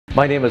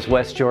My name is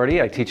Wes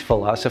Jorde. I teach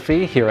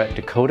philosophy here at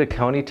Dakota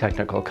County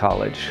Technical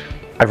College.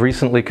 I've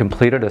recently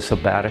completed a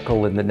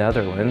sabbatical in the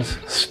Netherlands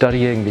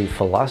studying the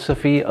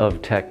philosophy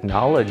of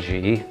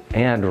technology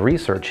and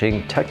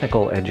researching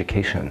technical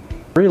education.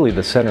 Really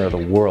the center of the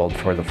world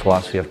for the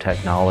philosophy of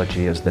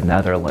technology is the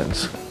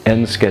Netherlands,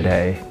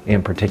 Enschede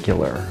in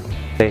particular.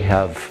 They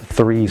have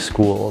 3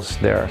 schools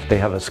there. They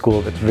have a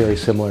school that's very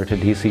similar to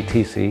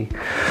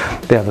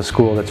DCTC. They have a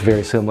school that's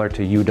very similar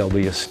to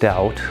UW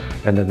Stout.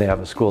 And then they have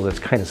a school that's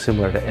kind of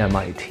similar to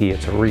MIT.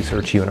 It's a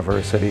research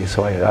university.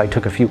 So I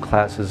took a few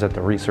classes at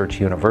the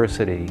research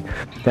university.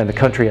 And the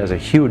country has a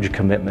huge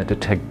commitment to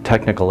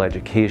technical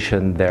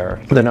education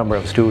there. The number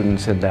of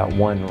students in that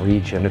one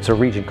region, it's a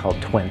region called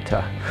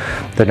Twente.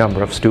 The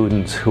number of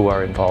students who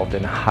are involved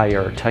in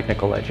higher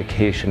technical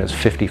education is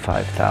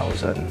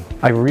 55,000.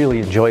 I really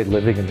enjoyed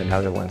living in the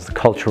Netherlands. The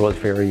culture was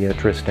very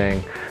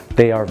interesting.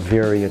 They are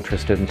very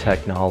interested in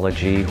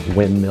technology,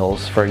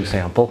 windmills, for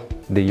example.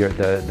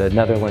 The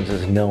Netherlands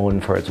is known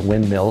for its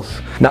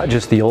windmills, not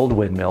just the old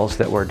windmills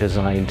that were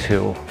designed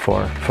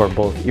for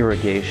both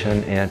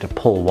irrigation and to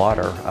pull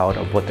water out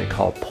of what they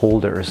call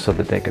polders so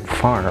that they could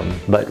farm,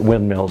 but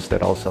windmills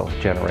that also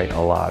generate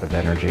a lot of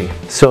energy.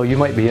 So you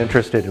might be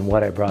interested in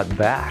what I brought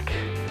back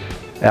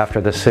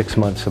after the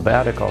 6-month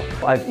sabbatical.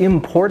 I've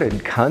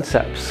imported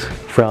concepts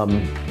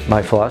from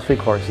my philosophy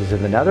courses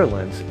in the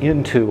Netherlands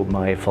into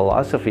my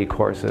philosophy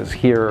courses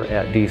here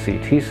at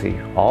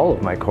DCTC, all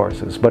of my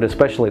courses, but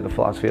especially the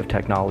philosophy of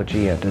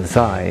technology and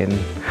design,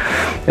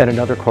 and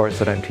another course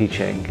that I'm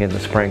teaching in the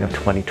spring of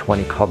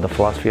 2020 called the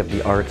philosophy of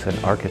the arts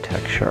and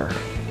architecture.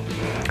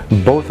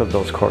 Both of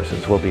those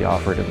courses will be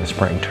offered in the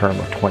spring term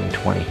of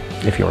 2020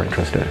 if you're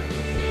interested.